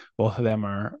 1-2. Both of them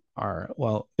are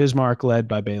well, Bismarck led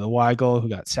by Bayla Weigel, who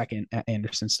got second at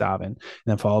Anderson Staven, and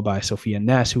then followed by Sophia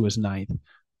Ness, who was ninth.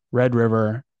 Red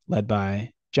River led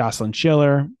by Jocelyn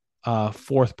Schiller,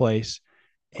 fourth place,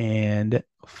 and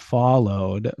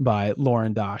followed by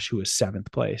Lauren Dosh, who was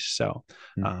seventh place. So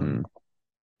Mm-hmm. um,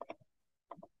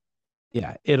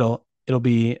 yeah, it'll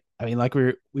be. I mean, like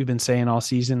we've been saying all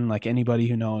season, like anybody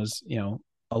who knows,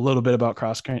 a little bit about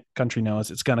cross country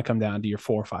knows it's going to come down to your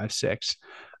 4, 5, 6.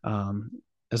 Um,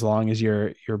 as long as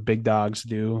your big dogs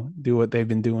do what they've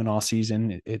been doing all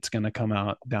season, it's going to come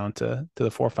out down to the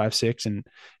 4, 5, 6, and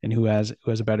who has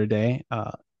a better day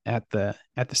at the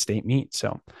state meet.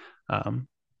 So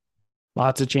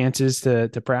lots of chances to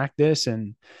practice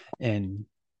and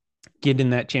get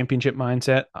in that championship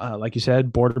mindset. Like you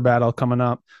said, border battle coming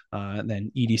up,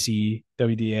 then EDC,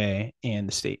 WDA, and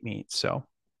the state meets. So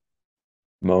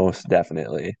Most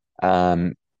definitely.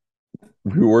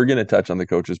 We were going to touch on the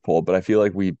coaches poll, but I feel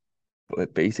like we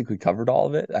basically covered all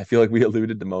of it. I feel like we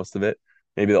alluded to most of it.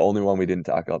 Maybe the only one we didn't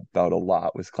talk about a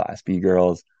lot was Class B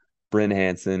girls. Bryn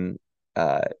Hansen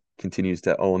uh, continues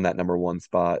to own that number one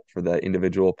spot for the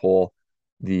individual poll.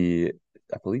 The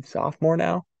I believe sophomore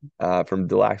now from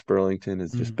Delax Burlington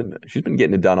has just been she's been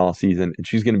getting it done all season, and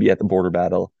she's going to be at the border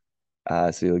battle.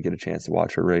 So you'll get a chance to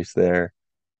watch her race there.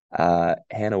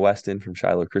 Hannah Weston from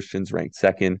Shiloh Christians ranked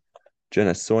second.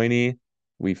 Jenna Soini,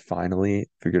 we finally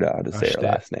figured out how to say her crushed it.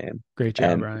 last name Great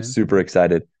job, and Ryan. super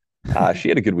excited. She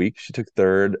had a good week. She took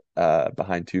third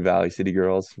behind two Valley City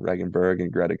girls, Regan Berg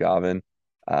and Greta Gavin,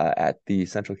 at the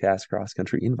Central Cast Cross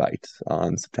Country Invite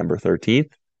on September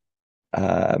 13th.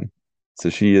 So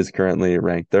she is currently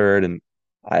ranked third, and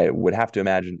I would have to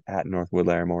imagine at Northwood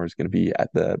Larimore is going to be at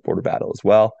the border battle as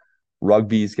well.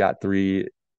 Rugby's got three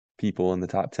people in the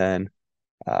top 10.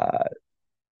 Uh,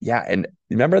 yeah, and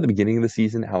remember at the beginning of the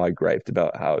season how I griped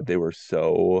about how they were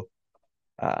so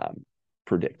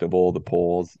predictable, the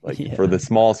polls. Like for Yeah. the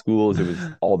small schools, it was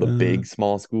all the big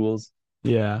small schools.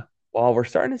 Yeah. Well, we're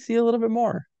starting to see a little bit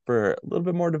more for a little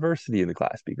bit more diversity in the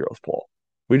Class B girls poll.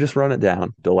 We just run it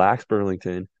down. Delax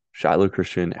Burlington, Shiloh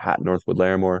Christian, Hat Northwood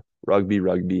Larimore, Rugby,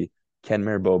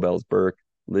 Kenmare Bowbells Burke,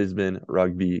 Lisbon,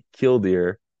 Rugby,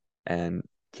 Killdeer, and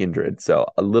Kindred. So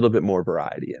a little bit more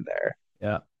variety in there.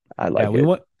 Yeah. I Yeah. like We it.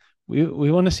 want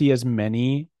we want to see as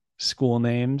many school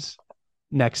names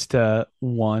next to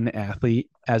one athlete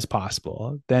as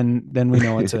possible. Then we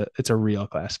know it's a real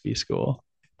Class B school.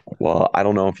 Well, I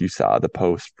don't know if you saw the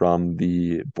post from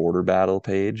the border battle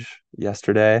page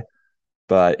yesterday,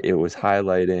 but it was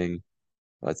highlighting,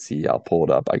 let's see, I'll pull it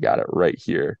up. I got it right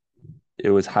here. It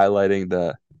was highlighting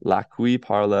the Lacouille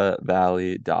Parla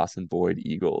Valley Dawson Boyd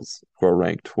Eagles, who are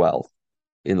ranked 12th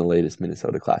in the latest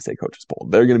Minnesota Class A coaches poll.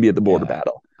 They're going to be at the border Yeah.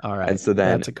 battle. All And right. so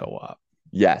then, That's a co-op.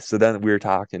 yeah, so then we were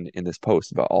talking in this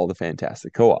post about all the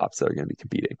fantastic co-ops that are going to be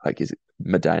competing. Like, is it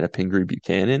Medina Pingree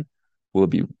Buchanan? Will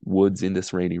it be Woods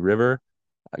Indus Rainy River?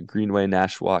 Greenway,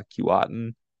 Nashua,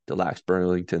 Keewatin, Delax,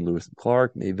 Burlington, Lewis and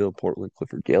Clark, Mayville, Portland,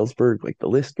 Clifford, Galesburg. Like the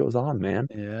list goes on, man.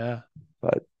 Yeah.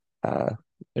 But uh,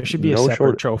 There should be a no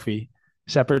short,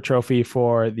 separate trophy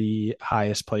for the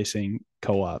highest placing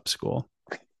co-op school.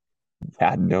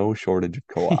 had no shortage of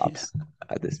Yeah. co-ops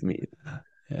at this meet.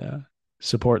 Yeah.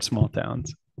 Support small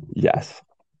towns. Yes.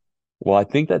 Well, I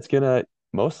think that's gonna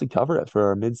mostly cover it for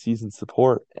our mid-season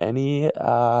support. Any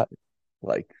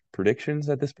like predictions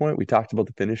at this point? We talked about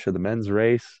the finish of the men's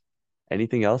race.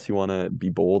 Anything else you want to be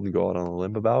bold and go out on a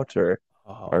limb about, or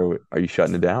Oh, are you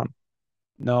shutting it down?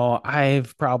 no,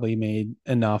 I've probably made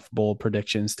enough bold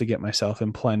predictions to get myself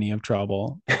in plenty of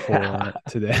trouble for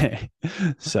today.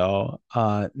 So,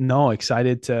 no,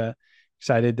 excited to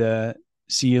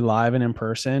see you live and in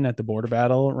person at the border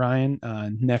battle, Ryan,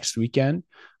 next weekend.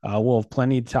 We'll have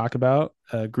plenty to talk about.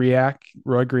 Roy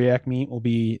Griak meet will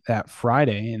be that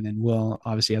Friday, and then we'll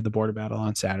obviously have the border battle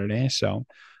on Saturday. So,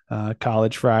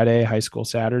 college Friday, high school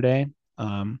Saturday.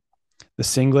 The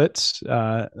singlets,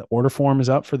 the order form is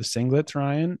up for the singlets,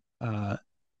 Ryan.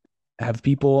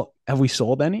 Have we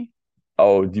sold any?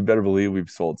 Oh, you better believe we've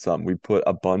sold some. We put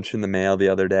a bunch in the mail the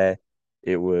other day.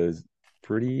 It was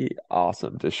pretty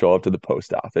awesome to show up to the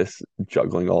post office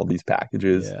juggling all these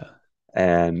packages Yeah.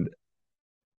 and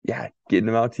yeah, getting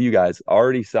them out to you guys.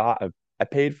 Already saw I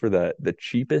paid for the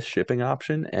cheapest shipping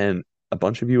option and a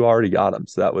bunch of you already got them.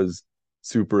 So that was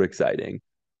super exciting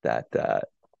that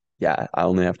yeah, I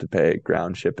only have to pay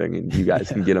ground shipping and you guys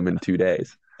can Yeah. get them in 2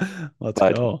 days. Let's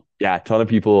But go. yeah, a ton of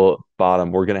people bought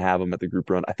them. We're gonna have them at the group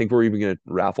run. I think we're even gonna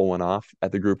raffle one off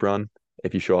at the group run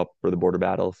if you show up for the border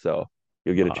battle. So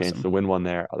you'll get a chance to Awesome. win one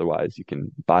there. Otherwise, you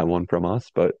can buy one from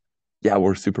us. But yeah,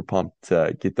 we're super pumped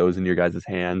to get those in your guys'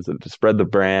 hands and to spread the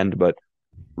brand. But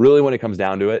really, when it comes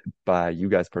down to it, by you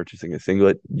guys purchasing a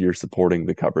singlet, you're supporting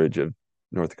the coverage of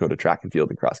North Dakota track and field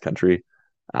and cross country.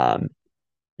 Um,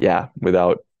 yeah,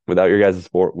 without your guys'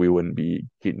 support, we wouldn't be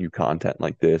getting you content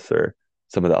like this or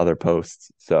some of the other posts.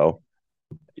 So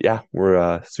yeah,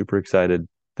 we're super excited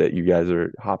that you guys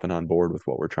are hopping on board with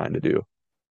what we're trying to do.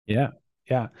 Yeah.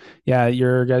 Yeah. Yeah.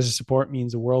 Your guys' support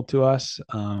means the world to us.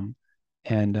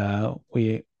 And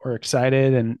we're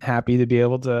excited and happy to be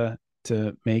able to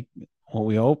make what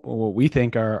we hope or what we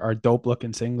think are dope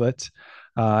looking singlets.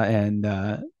 And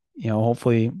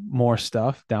hopefully more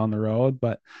stuff down the road.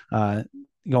 But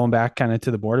going back kind of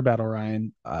to the border battle,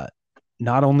 Ryan,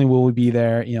 not only will we be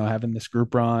there, having this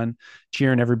group run,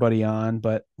 cheering everybody on,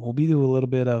 but we'll be doing a little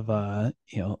bit of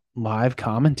live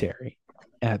commentary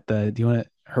at the. Do you want to?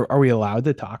 Are we allowed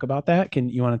to talk about that? Can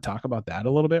you want to talk about that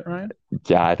a little bit, Ryan?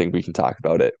 Yeah, I think we can talk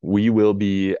about it. We will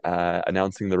be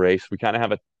announcing the race. We kind of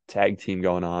have a tag team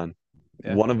going on.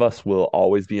 Yeah. One of us will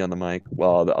always be on the mic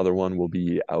while the other one will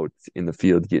be out in the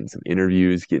field getting some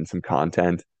interviews, getting some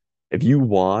content. If you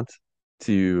want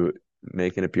to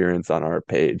make an appearance on our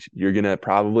page, you're going to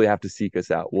probably have to seek us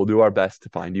out. We'll do our best to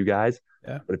find you guys.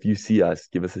 Yeah. But if you see us,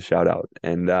 give us a shout out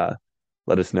and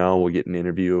let us know. We'll get an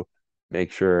interview,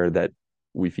 make sure that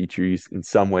we feature you in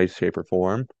some way, shape, or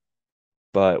form.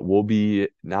 But we'll be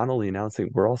not only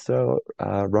announcing, we're also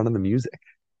running the music.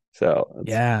 So it's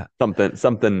Yeah.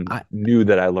 something I, new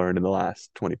that I learned in the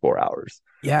last 24 hours.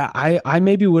 Yeah, I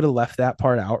maybe would have left that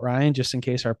part out, Ryan, just in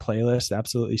case our playlist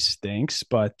absolutely stinks.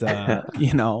 But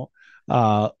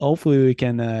hopefully we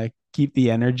can keep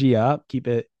the energy up, keep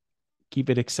it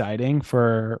exciting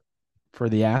for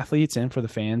the athletes and for the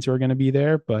fans who are going to be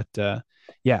there. But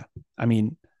yeah, I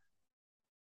mean,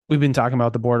 we've been talking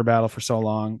about the border battle for so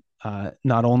long.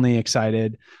 Not only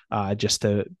excited just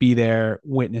to be there,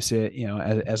 witness it,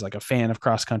 as like a fan of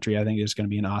cross country, I think it's going to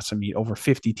be an awesome meet. Over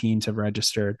 50 teams have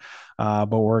registered, but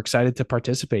we're excited to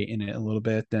participate in it a little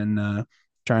bit and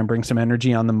try and bring some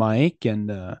energy on the mic.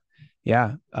 And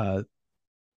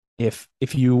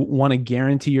if you want to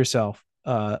guarantee yourself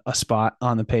a spot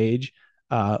on the page,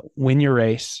 win your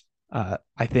race.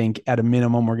 I think at a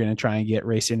minimum, we're going to try and get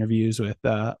race interviews with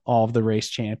all of the race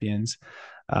champions.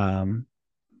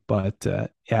 But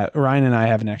yeah, Ryan and I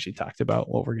haven't actually talked about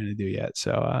what we're going to do yet.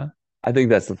 So I think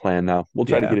that's the plan now. We'll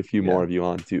try to yeah, get a few more yeah, of you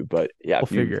on too. But yeah, we'll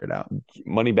if you figure it out.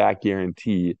 money back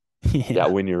guarantee, yeah, Yeah,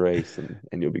 win your race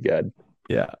and you'll be good.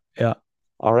 yeah, yeah.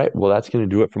 All right. Well, that's going to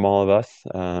do it from all of us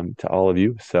to all of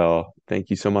you. So thank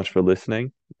you so much for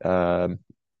listening. And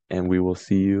we will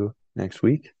see you next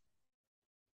week.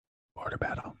 Border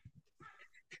battle.